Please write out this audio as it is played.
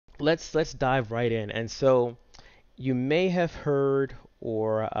let's dive right in. And so you may have heard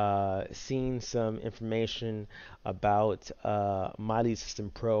or seen some information about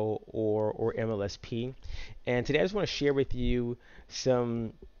MyLeadSystemPro or MLSP. And today I just want to share with you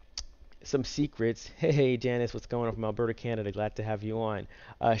some some secrets. Hey, Janice, what's going on from Alberta, Canada? Glad to have you on.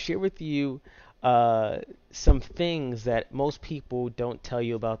 Share with you uh, some things that most people don't tell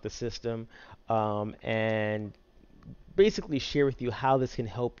you about the system, and basically share with you how this can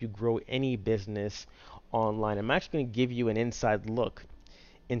help you grow any business online. I'm actually going to give you an inside look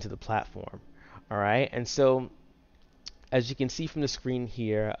into the platform. All right, and so as you can see from the screen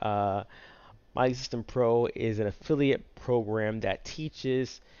here, My System Pro is an affiliate program that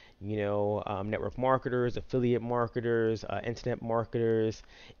teaches, network marketers, affiliate marketers, internet marketers,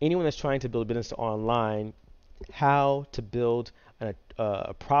 anyone that's trying to build a business online, how to build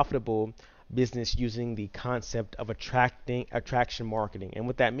a profitable business using the concept of attraction marketing. And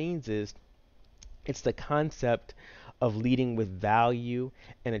what that means is it's the concept of leading with value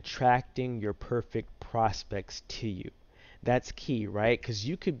and attracting your perfect prospects to you. That's key, right? Because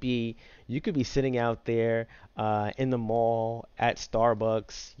you could be sitting out there in the mall, at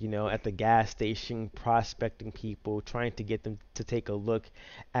Starbucks, at the gas station, prospecting people, trying to get them to take a look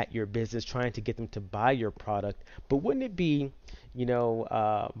at your business, trying to get them to buy your product. But wouldn't it be,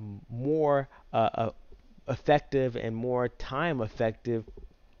 more effective and more time effective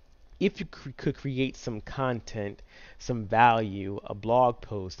if you could create some content, some value, a blog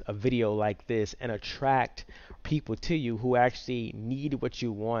post, a video like this, and attract people to you who actually need what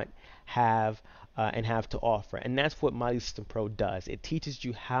you want, and have to offer. And that's what My System Pro does. It teaches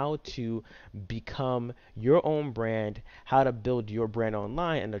you how to become your own brand, how to build your brand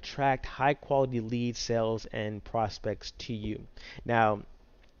online, and attract high quality leads, sales, and prospects to you. Now,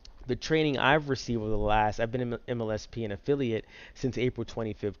 the training I've received over I've been in MLSP and affiliate since April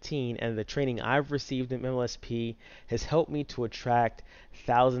 2015, and the training I've received in MLSP has helped me to attract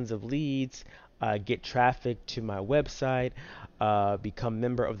thousands of leads, get traffic to my website, become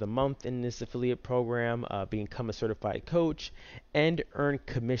member of the month in this affiliate program, become a certified coach, and earn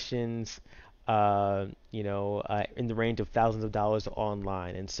commissions, in the range of thousands of dollars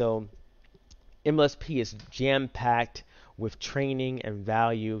online. And so MLSP is jam-packed with training and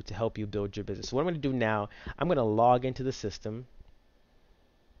value to help you build your business. So what I'm going to do now, I'm going to log into the system.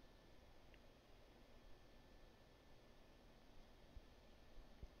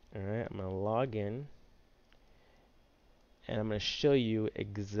 All right, I'm going to log in, and I'm going to show you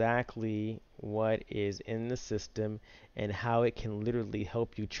exactly what is in the system and how it can literally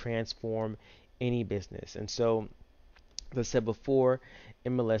help you transform any business. And so, as I said before,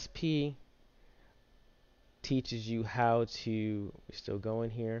 MLSP teaches you how to, we're still going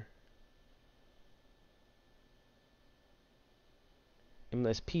here.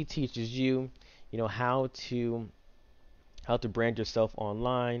 MLSP teaches you, how to brand yourself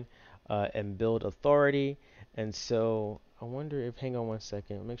online, and build authority. And so I wonder if, hang on one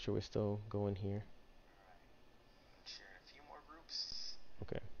second, make sure we're still going here.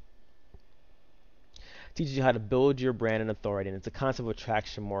 Okay. Teaches you how to build your brand and authority, and it's a concept of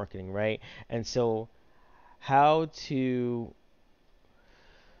attraction marketing, right? And so how to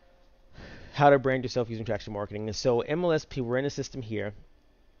brand yourself using attraction marketing. And so MLSP, we're in a system here,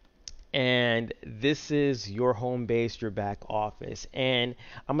 and this is your home base, your back office. And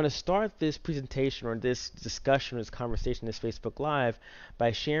I'm going to start this presentation or this discussion, this conversation, this Facebook Live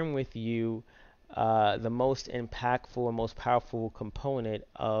by sharing with you the most impactful and most powerful component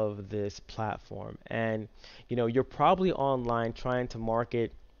of this platform. And you're probably online trying to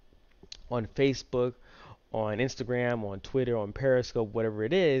market on Facebook, on Instagram, on Twitter, on Periscope, whatever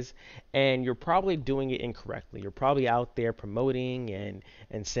it is, and you're probably doing it incorrectly. You're probably out there promoting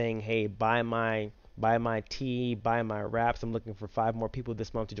and saying, "Hey, buy my tea, buy my wraps. I'm looking for 5 more people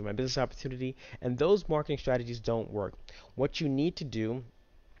this month to do my business opportunity." And those marketing strategies don't work. What you need to do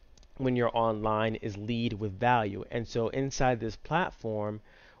when you're online is lead with value. And so inside this platform,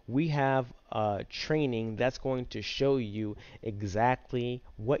 we have training that's going to show you exactly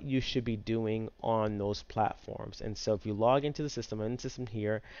what you should be doing on those platforms. And so if you log into the system, I'm in the system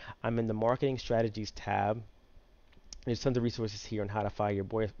here, I'm in the marketing strategies tab. There's tons of resources here on how to fire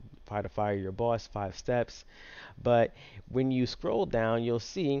your boss, 5 steps. But when you scroll down, you'll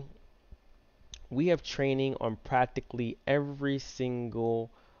see we have training on practically every single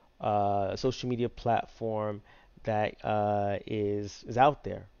social media platform that is out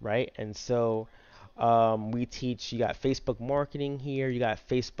there, right? And so we teach, you got Facebook marketing here, you got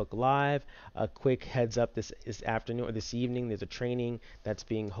Facebook Live. A quick heads up, this afternoon or this evening, there's a training that's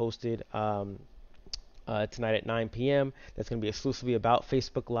being hosted tonight at 9 p.m. That's going to be exclusively about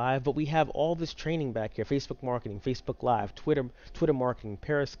Facebook Live. But we have all this training back here: Facebook marketing, Facebook Live, Twitter marketing,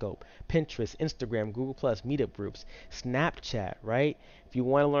 Periscope, Pinterest, Instagram, Google Plus, Meetup groups, Snapchat. Right? If you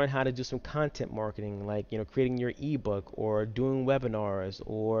want to learn how to do some content marketing, like creating your ebook or doing webinars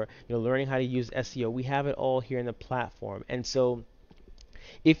or learning how to use SEO, we have it all here in the platform. And so,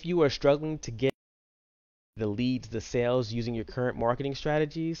 if you are struggling to get the leads, the sales using your current marketing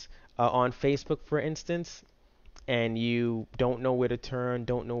strategies on Facebook, for instance, and you don't know where to turn,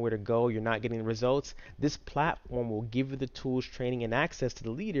 don't know where to go, you're not getting the results, this platform will give you the tools, training, and access to the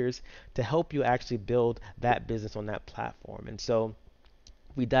leaders to help you actually build that business on that platform. And so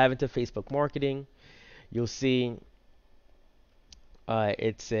if we dive into Facebook marketing, you'll see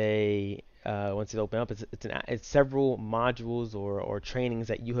it's a once it opens up, it's several modules or trainings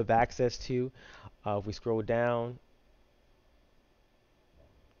that you have access to. If we scroll down,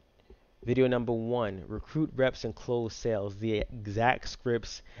 video number 1, recruit reps and close sales, the exact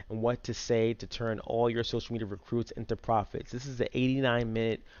scripts and what to say to turn all your social media recruits into profits. This is the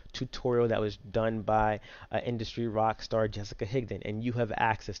 89-minute tutorial that was done by industry rock star Jessica Higdon, and you have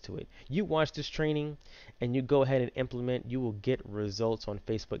access to it. You watch this training and you go ahead and implement, you will get results on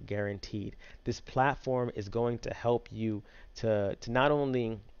Facebook guaranteed. This platform is going to help you to not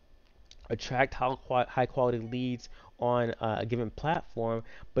only attract high quality leads on a given platform,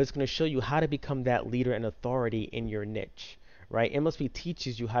 but it's going to show you how to become that leader and authority in your niche, right? MLSP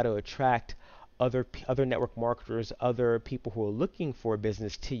teaches you how to attract other network marketers, other people who are looking for a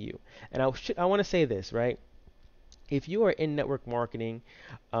business to you. And I want to say this, right? If you are in network marketing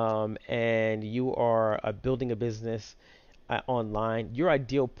and you are building a business online, your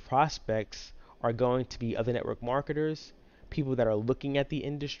ideal prospects are going to be other network marketers, people that are looking at the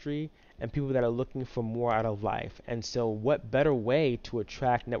industry, and people that are looking for more out of life. And so what better way to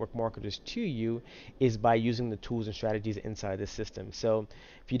attract network marketers to you is by using the tools and strategies inside the system. So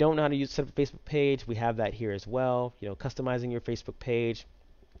if you don't know how to set up a Facebook page, we have that here as well. Customizing your Facebook page.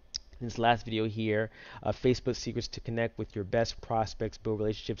 In this last video here, Facebook secrets to connect with your best prospects, build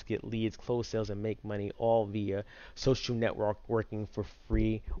relationships, get leads, close sales, and make money, all via social networking for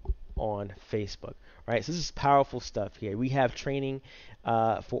free on Facebook. Right, so this is powerful stuff here. We have training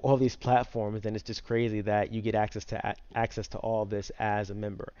for all these platforms, and it's just crazy that you get access to all this as a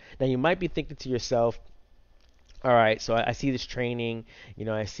member. Now you might be thinking to yourself, all right, so I see this training,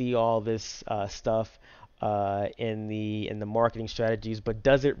 I see all this stuff in the marketing strategies, but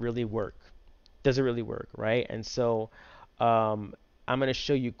does it really work? Does it really work, right? And so I'm going to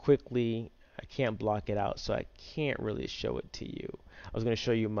show you quickly. I can't block it out, so I can't really show it to you. I was going to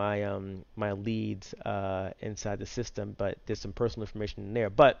show you my my leads inside the system, but there's some personal information in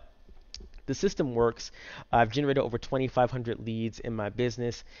there. But the system works. I've generated over 2,500 leads in my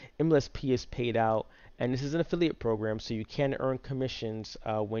business. MLSP is paid out, and this is an affiliate program, so you can earn commissions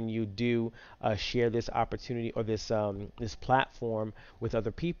when you do share this opportunity or this this platform with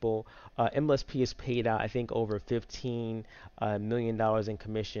other people. MLSP is paid out, I think, over $15 million in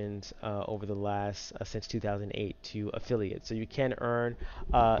commissions over the last since 2008 to affiliates. So you can earn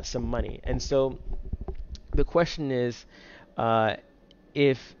some money. And so the question is,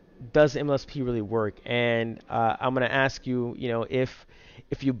 if does MLSP really work? And I'm going to ask you, if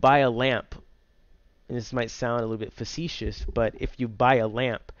you buy a lamp, and this might sound a little bit facetious, but if you buy a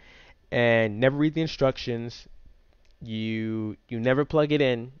lamp and never read the instructions, you never plug it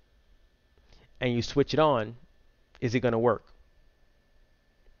in, and you switch it on, is it going to work?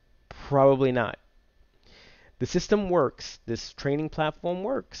 Probably not. The system works. This training platform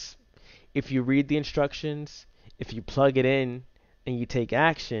works. If you read the instructions, if you plug it in, and you take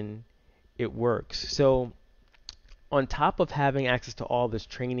action, it works. So on top of having access to all this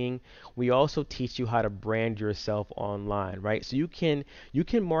training, we also teach you how to brand yourself online, right? So you can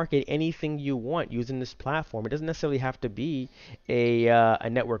market anything you want using this platform. It doesn't necessarily have to be a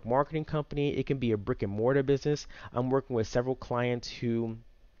network marketing company. It can be a brick and mortar business. I'm working with several clients who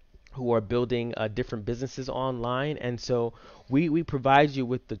are building different businesses online, and so we provide you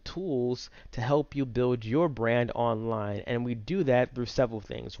with the tools to help you build your brand online, and we do that through several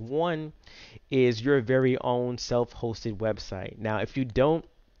things. One is your very own self-hosted website. Now, if you don't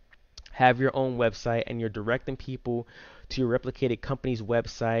have your own website and you're directing people to your replicated company's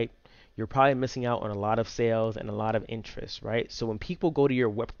website, you're probably missing out on a lot of sales and a lot of interest, right? So when people go to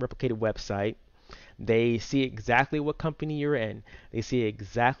your replicated website, they see exactly what company you're in. They see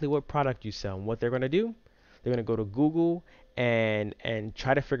exactly what product you sell. And what they're going to do, they're going to go to Google and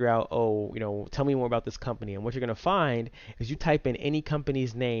try to figure out, oh, tell me more about this company. And what you're going to find is you type in any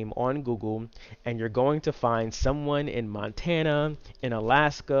company's name on Google, and you're going to find someone in Montana, in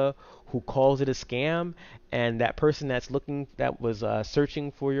Alaska, who calls it a scam. And that person that was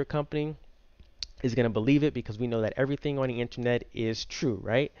searching for your company is going to believe it, because we know that everything on the internet is true,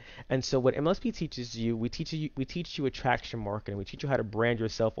 right? And so what MLSP teaches you, we teach you attraction marketing. We teach you how to brand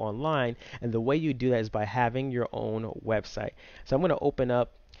yourself online, and the way you do that is by having your own website. So I'm going to open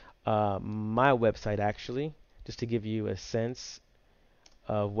up my website actually, just to give you a sense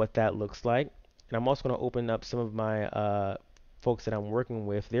of what that looks like. And I'm also going to open up some of my folks that I'm working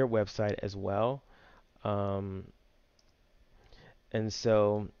with, their website as well. Um, and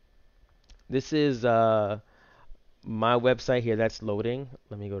so this is my website here that's loading.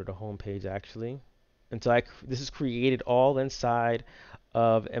 Let me go to the home page actually. And so this is created all inside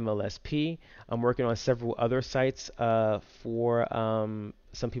of MLSP. I'm working on several other sites for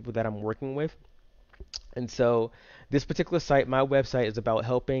some people that I'm working with. And so this particular site, my website, is about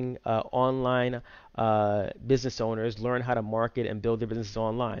helping online business owners learn how to market and build their businesses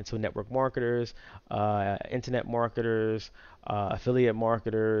online. So network marketers, internet marketers, affiliate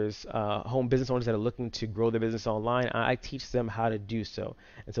marketers, home business owners that are looking to grow their business online. I teach them how to do so.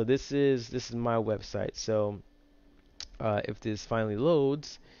 And so this is my website. So if this finally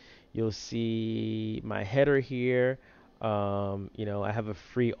loads, you'll see my header here. I have a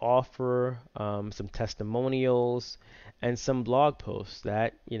free offer, some testimonials, and some blog posts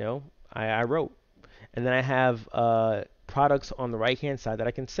that, I wrote. And then I have products on the right-hand side that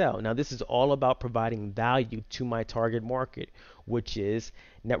I can sell. Now, this is all about providing value to my target market, which is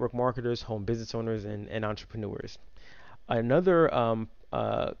network marketers, home business owners, and entrepreneurs. Another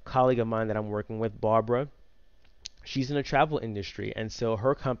colleague of mine that I'm working with, Barbara, she's in the travel industry, and so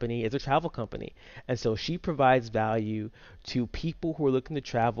her company is a travel company, and so she provides value to people who are looking to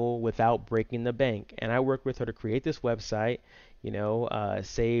travel without breaking the bank. And I work with her to create this website,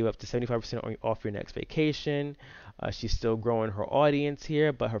 save up to 75% off your next vacation. She's still growing her audience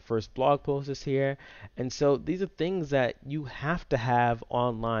here, but her first blog post is here. And so these are things that you have to have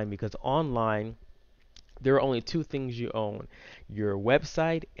online, because online there are only two things you own: your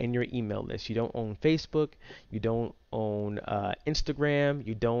website and your email list. You don't own Facebook, you don't own Instagram,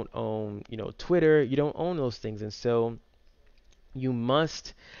 you don't own, Twitter. You don't own those things. And so you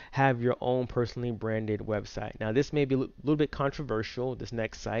must have your own personally branded website. Now, this may be a little bit controversial, this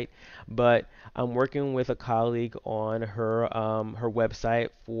next site, but I'm working with a colleague on her website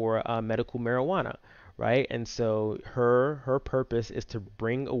for medical marijuana, right? And so her purpose is to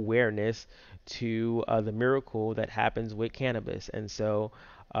bring awareness to the miracle that happens with cannabis. And so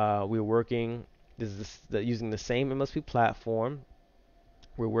we're working using the same MLSP platform.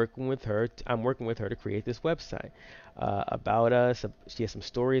 I'm working with her to create this website about us. She has some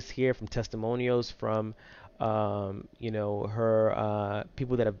stories here, from testimonials from her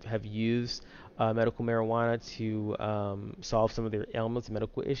people that have used medical marijuana to solve some of their ailments,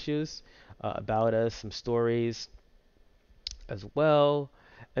 medical issues. About us, some stories as well.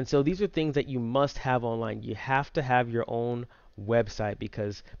 And so these are things that you must have online. You have to have your own website,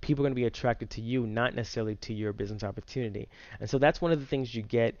 because people are going to be attracted to you, not necessarily to your business opportunity. And so that's one of the things you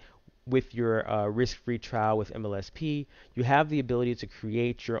get with your risk-free trial with MLSP. You have the ability to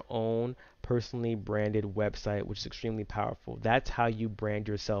create your own personally branded website, which is extremely powerful. That's how you brand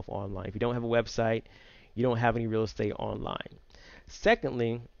yourself online. If you don't have a website, you don't have any real estate online.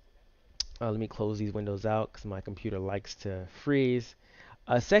 Secondly, let me close these windows out because my computer likes to freeze.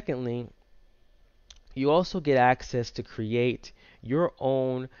 Secondly, you also get access to create your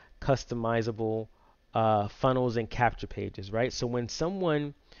own customizable funnels and capture pages, right? So when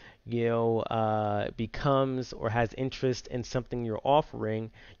someone becomes or has interest in something you're offering,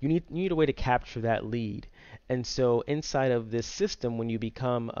 you need a way to capture that lead. And so inside of this system, when you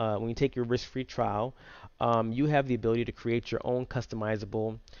take your risk-free trial, you have the ability to create your own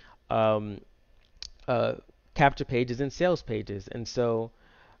customizable um, capture pages and sales pages. And so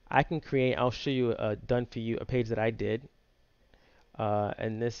I'll show you a page that I did.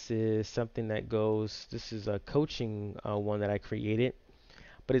 And this is something this is a coaching one that I created,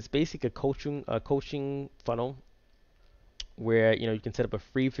 but it's basically a coaching funnel where you can set up a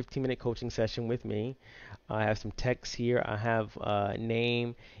free 15-minute coaching session with me. I have some text here. I have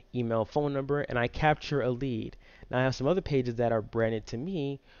name, email, phone number, and I capture a lead. Now I have some other pages that are branded to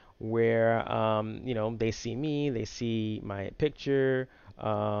me, where they see me, they see my picture.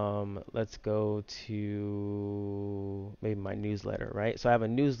 Let's go to maybe my newsletter, right? So I have a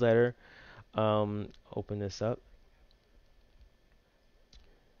newsletter. Open this up.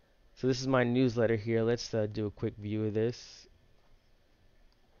 So this is my newsletter here. Let's do a quick view of this.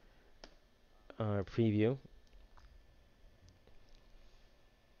 preview.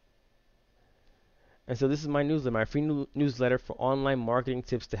 And so this is my newsletter, my free newsletter for online marketing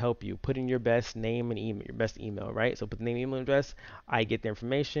tips to help you. Put in your best name and email, your best email, right? So put the name and email address, I get the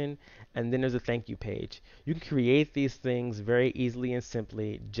information, and then there's a thank you page. You can create these things very easily and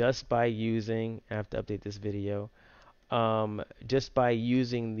simply just by using, I have to update this video, just by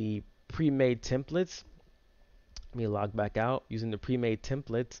using the pre-made templates. Let me log back out using the pre-made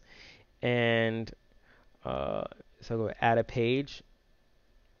templates, and so I'll go add a page.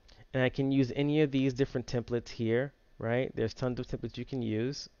 And I can use any of these different templates here, right? There's tons of templates you can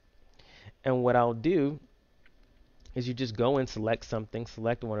use. And what I'll do is you just go and select something,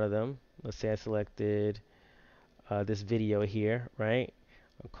 select one of them. Let's say I selected this video here, right?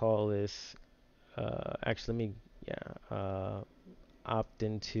 I'll call this, actually, let me,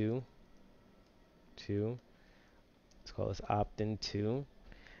 opt-in to. Let's call this opt-in to.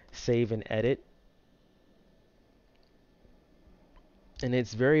 Save and edit. And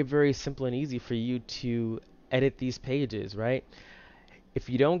it's very, very simple and easy for you to edit these pages, right? If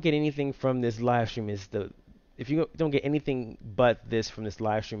you don't get anything from this live stream, if you don't get anything but this from this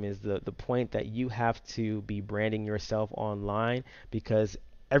live stream, is the point that you have to be branding yourself online, because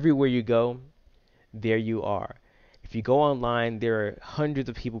everywhere you go, there you are. If you go online, there are hundreds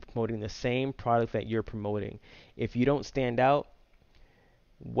of people promoting the same product that you're promoting. If you don't stand out,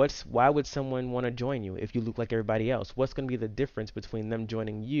 why would someone want to join you if you look like everybody else? What's going to be the difference between them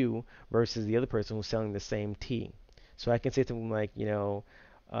joining you versus the other person who's selling the same tea? So I can say something like,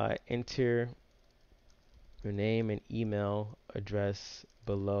 enter your name and email address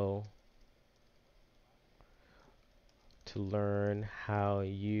below to learn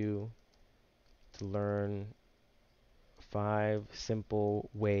to learn 5 simple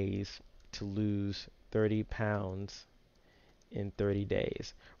ways to lose 30 pounds in 30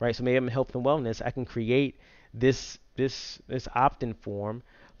 days, right? So maybe I'm in health and wellness. I can create this opt-in form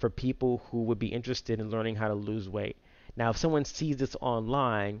for people who would be interested in learning how to lose weight. Now, if someone sees this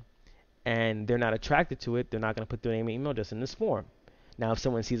online and they're not attracted to it, they're not going to put their name and email address in this form. Now, if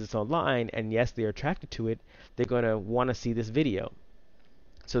someone sees this online and yes, they're attracted to it, they're going to want to see this video.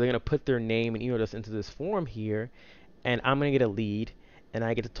 So they're going to put their name and email address into this form here, and I'm going to get a lead, and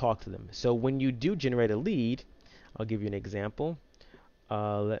I get to talk to them. So when you do generate a lead, I'll give you an example.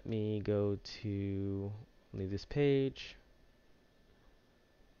 Let me go to, leave this page.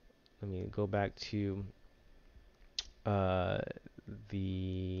 Let me go back to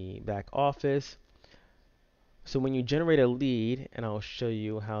the back office. So when you generate a lead, and I'll show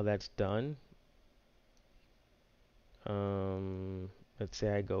you how that's done. Let's say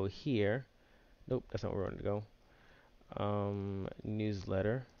I go here. Nope, that's not where I want to go.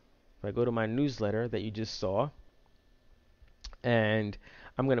 Newsletter. If I go to my newsletter that you just saw, and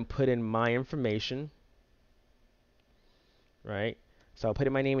I'm going to put in my information, right? So I'll put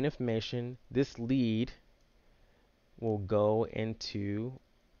in my name and information. This lead will go into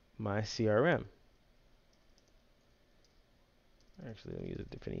my CRM. Actually, let me use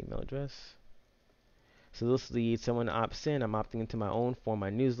a different email address. So this lead, someone opts in. I'm opting into my own form, my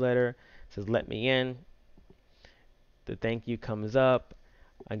newsletter. It says let me in. The thank you comes up.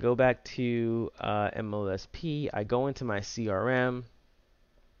 I go back to MLSP. I go into my CRM,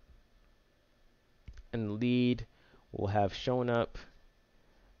 and the lead will have shown up.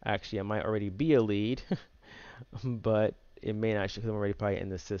 Actually, I might already be a lead, but it may not show because I'm already probably in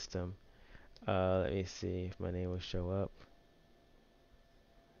the system. Let me see if my name will show up.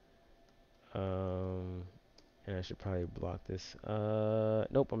 And I should probably block this.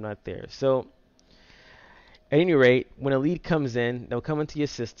 Nope, I'm not there. So at any rate, when a lead comes in, they'll come into your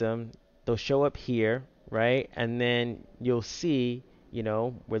system. They'll show up here, right? And then you'll see,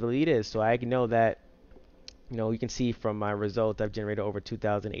 where the lead is. So I know that, you can see from my results, I've generated over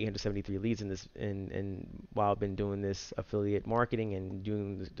 2,873 leads in this, while I've been doing this affiliate marketing and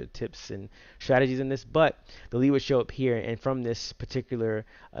doing the tips and strategies in this. But the lead would show up here, and from this particular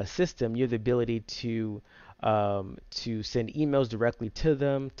system, you have the ability to send emails directly to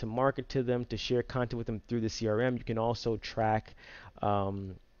them, to market to them, to share content with them through the CRM. You can also track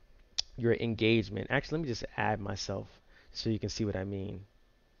your engagement. Actually, let me just add myself so you can see what I mean.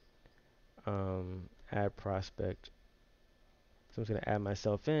 Add prospect. So I'm just going to add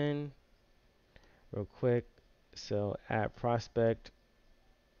myself in real quick. So add prospect.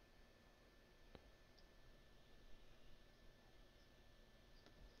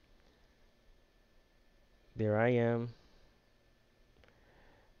 There I am.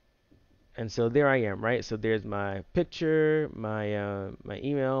 And so there I am, right? So there's my picture, my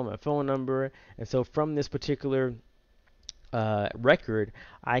email, my phone number. And so from this particular record,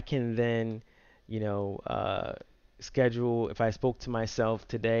 I can then you know, schedule. If I spoke to myself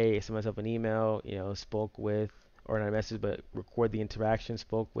today, send myself an email, spoke with, or not a message, but record the interaction,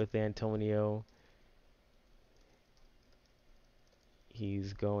 spoke with Antonio.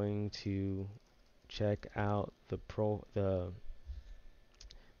 He's going to check out the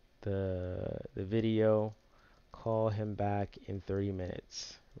video. Call him back in 30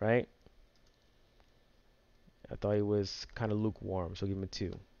 minutes, right? I thought he was kind of lukewarm, so give him a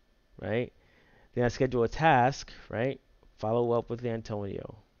 2, right? Then I schedule a task, right? Follow up with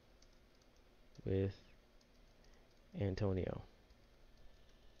Antonio.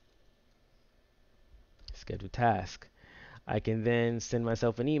 Schedule task. I can then send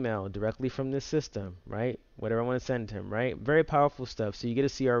myself an email directly from this system, right? Whatever I want to send to him, right? Very powerful stuff. So you get a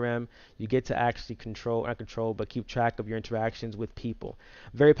CRM, you get to actually not control, but keep track of your interactions with people.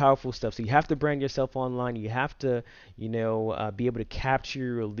 Very powerful stuff. So you have to brand yourself online. You have to, be able to capture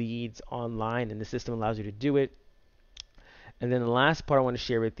your leads online, and the system allows you to do it. And then the last part I want to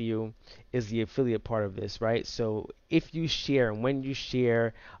share with you is the affiliate part of this, right? So if you share and when you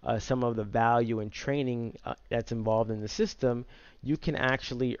share some of the value and training that's involved in the system, you can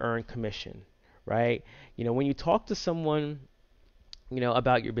actually earn commission, right? When you talk to someone,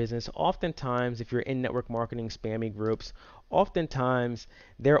 about your business, oftentimes if you're in network marketing spammy groups, oftentimes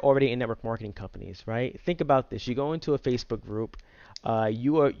they're already in network marketing companies, right? Think about this. You go into a Facebook group,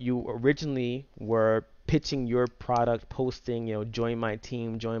 you originally were pitching your product, posting, join my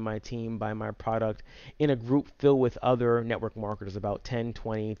team, buy my product in a group filled with other network marketers, about 10,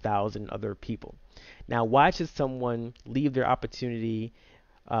 20,000 other people. Now, why should someone leave their opportunity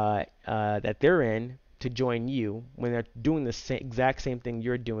that they're in to join you when they're doing the exact same thing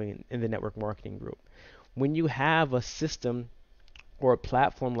you're doing in the network marketing group? When you have a system or a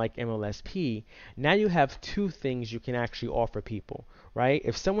platform like MLSP, now you have two things you can actually offer people, right?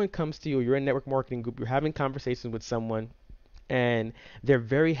 If someone comes to you, you're in a network marketing group, you're having conversations with someone, and they're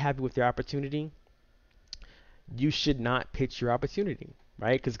very happy with their opportunity, you should not pitch your opportunity,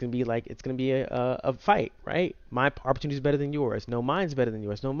 right? Because it's gonna be a fight, right? My opportunity is better than yours. No, mine's better than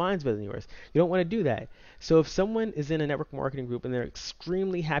yours. No, mine's better than yours. You don't want to do that. So if someone is in a network marketing group and they're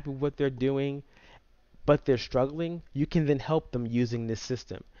extremely happy with what they're doing, but they're struggling, you can then help them using this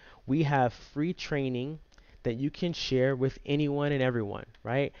system. We have free training that you can share with anyone and everyone,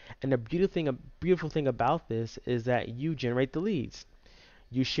 right? And the beautiful thing about this is that you generate the leads.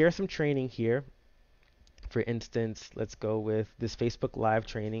 You share some training here. For instance, let's go with this Facebook Live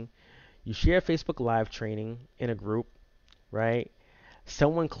training. You share Facebook Live training in a group, right?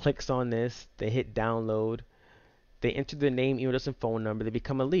 Someone clicks on this, they hit download, they enter their name, email address, and phone number, they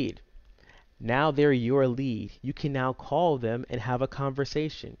become a lead. Now they're your lead. You can now call them and have a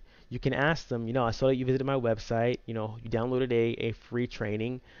conversation. You can ask them, I saw that you visited my website, you downloaded a free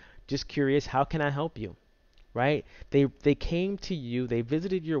training. Just curious, how can I help you? Right? They came to you, they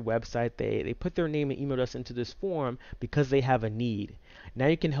visited your website, they put their name and email address into this form because they have a need. Now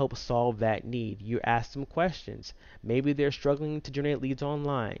you can help solve that need. You ask them questions. Maybe they're struggling to generate leads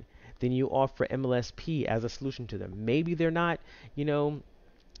online. Then you offer MLSP as a solution to them. Maybe they're not,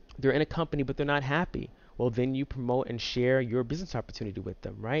 they're in a company but they're not happy. Well, then you promote and share your business opportunity with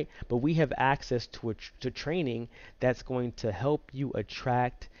them, right? But we have access to training that's going to help you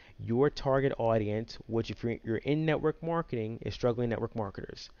attract your target audience, which if you're in network marketing, is struggling network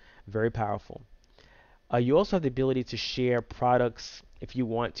marketers. Very powerful. You also have the ability to share products if you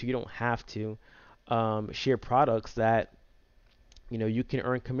want to. You don't have to share products that you can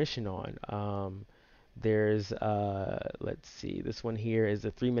earn commission on. There's let's see, this one here is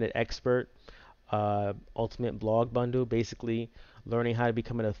the 3-minute expert ultimate blog bundle, basically learning how to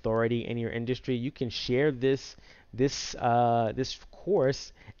become an authority in your industry. You can share this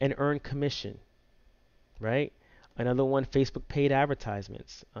course and earn commission, right? Another one, Facebook paid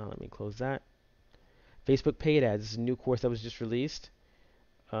advertisements. Let me close that. Facebook paid ads. This is a new course that was just released.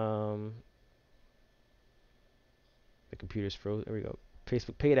 The computer's froze. There we go.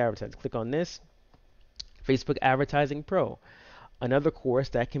 Facebook paid advertisements. Click on this. Facebook Advertising Pro. Another course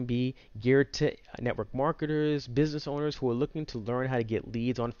that can be geared to network marketers, business owners who are looking to learn how to get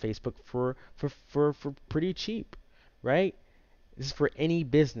leads on Facebook for pretty cheap, right? This is for any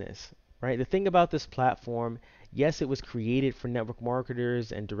business, right? The thing about this platform, yes, it was created for network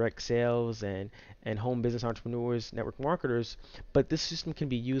marketers and direct sales and home business entrepreneurs, network marketers, but this system can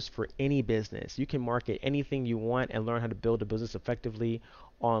be used for any business. You can market anything you want and learn how to build a business effectively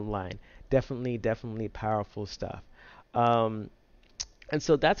online. Definitely powerful stuff. And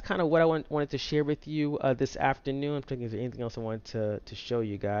so that's kind of what I wanted to share with you this afternoon. I'm thinking, is there anything else I wanted to show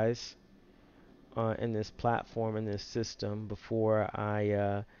you guys in this platform, in this system, before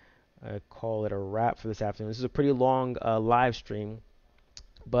I call it a wrap for this afternoon. This is a pretty long live stream,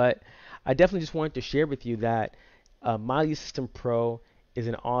 but I definitely just wanted to share with you that MyLeadSystem Pro is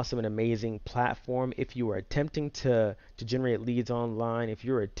an awesome and amazing platform. If you are attempting to generate leads online, if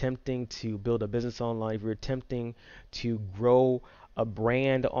you're attempting to build a business online, if you're attempting to grow a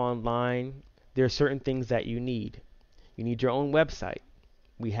brand online, there are certain things that you need. You need your own website.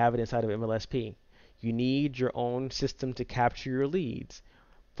 We have it inside of MLSP. You need your own system to capture your leads.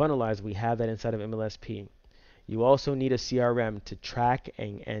 Funnelize, we have that inside of MLSP. You also need a CRM to track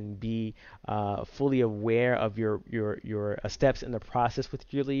and be fully aware of your steps in the process with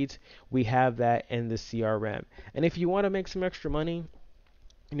your leads. We have that in the CRM. And if you want to make some extra money,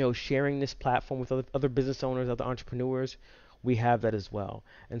 sharing this platform with other business owners, other entrepreneurs, we have that as well.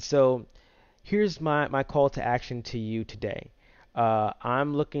 And so here's my call to action to you today.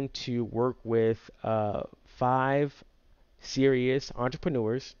 I'm looking to work with 5 serious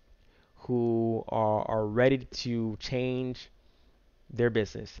entrepreneurs who are ready to change their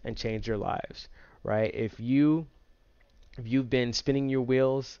business and change their lives, right? If you've been spinning your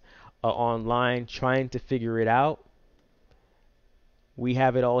wheels online trying to figure it out, we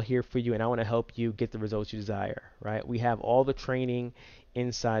have it all here for you, and I want to help you get the results you desire, right? We have all the training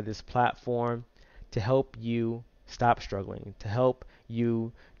inside this platform to help you stop struggling, to help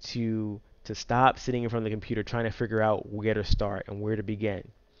you to stop sitting in front of the computer trying to figure out where to start and where to begin,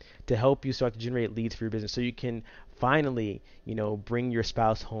 to help you start to generate leads for your business so you can finally, bring your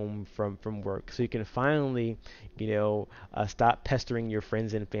spouse home from work, so you can finally, stop pestering your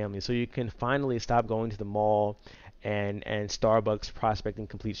friends and family, so you can finally stop going to the mall and Starbucks prospecting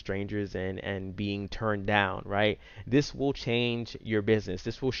complete strangers and being turned down, right? This will change your business.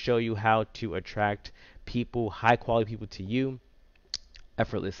 This will show you how to attract people, high quality people to you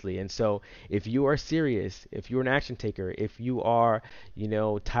effortlessly. And so if you are serious, if you're an action taker, if you are,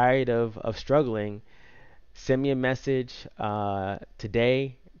 tired of struggling, send me a message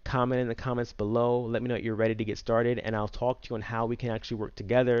today. Comment in the comments below. Let me know that you're ready to get started, and I'll talk to you on how we can actually work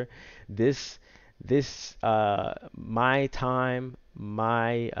together. This my time,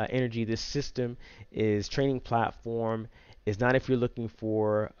 my energy, this system is training platform is not if you're looking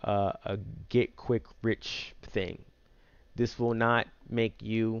for a get quick rich thing. This will not make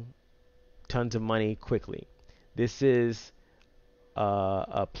you tons of money quickly. This is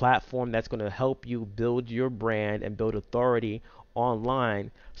a platform that's going to help you build your brand and build authority online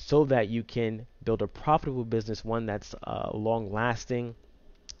so that you can build a profitable business, one that's long lasting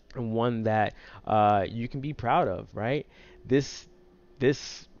and one that you can be proud of, right?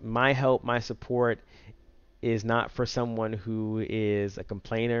 My help, my support is not for someone who is a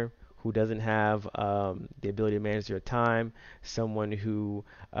complainer, who doesn't have the ability to manage their time, someone who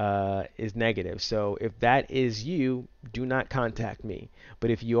is negative. So if that is you, do not contact me. But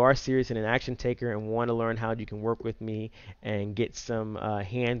if you are serious and an action taker and want to learn how you can work with me and get some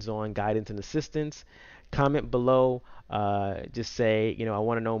hands-on guidance and assistance, comment below. Just say, I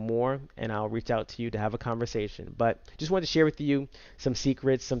want to know more, and I'll reach out to you to have a conversation. But just wanted to share with you some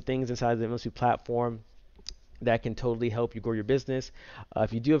secrets, some things inside the MLSP platform that can totally help you grow your business.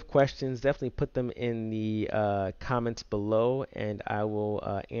 If you do have questions, definitely put them in the comments below, and I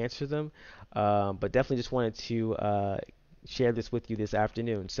will answer them. But definitely just wanted to share this with you this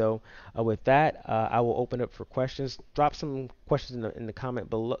afternoon. So with that, I will open up for questions. Drop some questions in the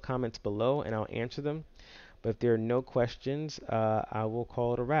comments below, and I'll answer them. But if there are no questions, I will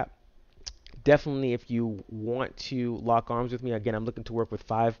call it a wrap. Definitely, if you want to lock arms with me, again, I'm looking to work with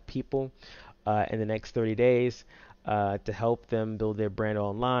 5 people in the next 30 days to help them build their brand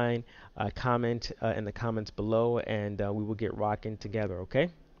online. Comment in the comments below, and we will get rocking together, okay?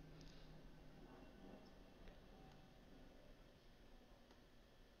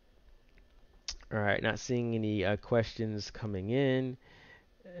 All right, not seeing any questions coming in,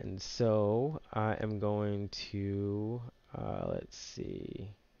 and so I am going to, let's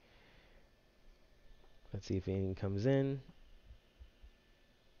see if anything comes in.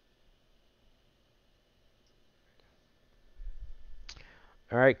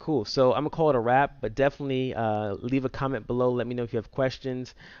 All right, cool. So I'm gonna call it a wrap, but definitely leave a comment below. Let me know if you have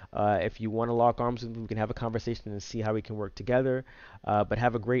questions. If you want to lock arms with me, we can have a conversation and see how we can work together. But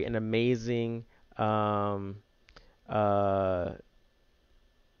have a great and amazing, uh,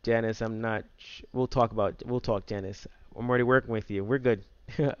 Janice. We'll talk, Janice. I'm already working with you. We're good.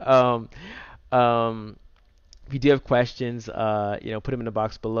 um, um, if you do have questions, put them in the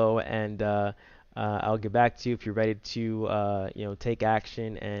box below, and I'll get back to you if you're ready to, take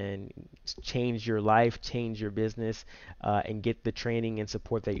action and change your life, change your business, and get the training and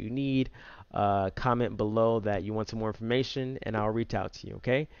support that you need. comment below that you want some more information, and I'll reach out to you.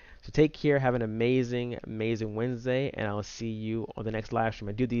 Okay? So take care. Have an amazing, amazing Wednesday, and I'll see you on the next live stream.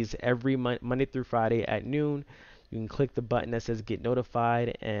 I do these every Monday through Friday at noon. You can click the button that says get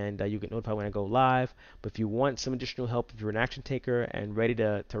notified, and you get notified when I go live. But if you want some additional help, if you're an action taker and ready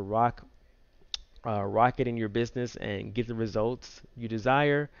to rock it in your business and get the results you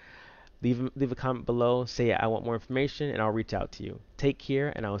desire, leave a comment below. Say I want more information, and I'll reach out to you. Take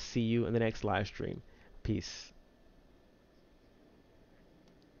care, and I'll see you in the next live stream. Peace.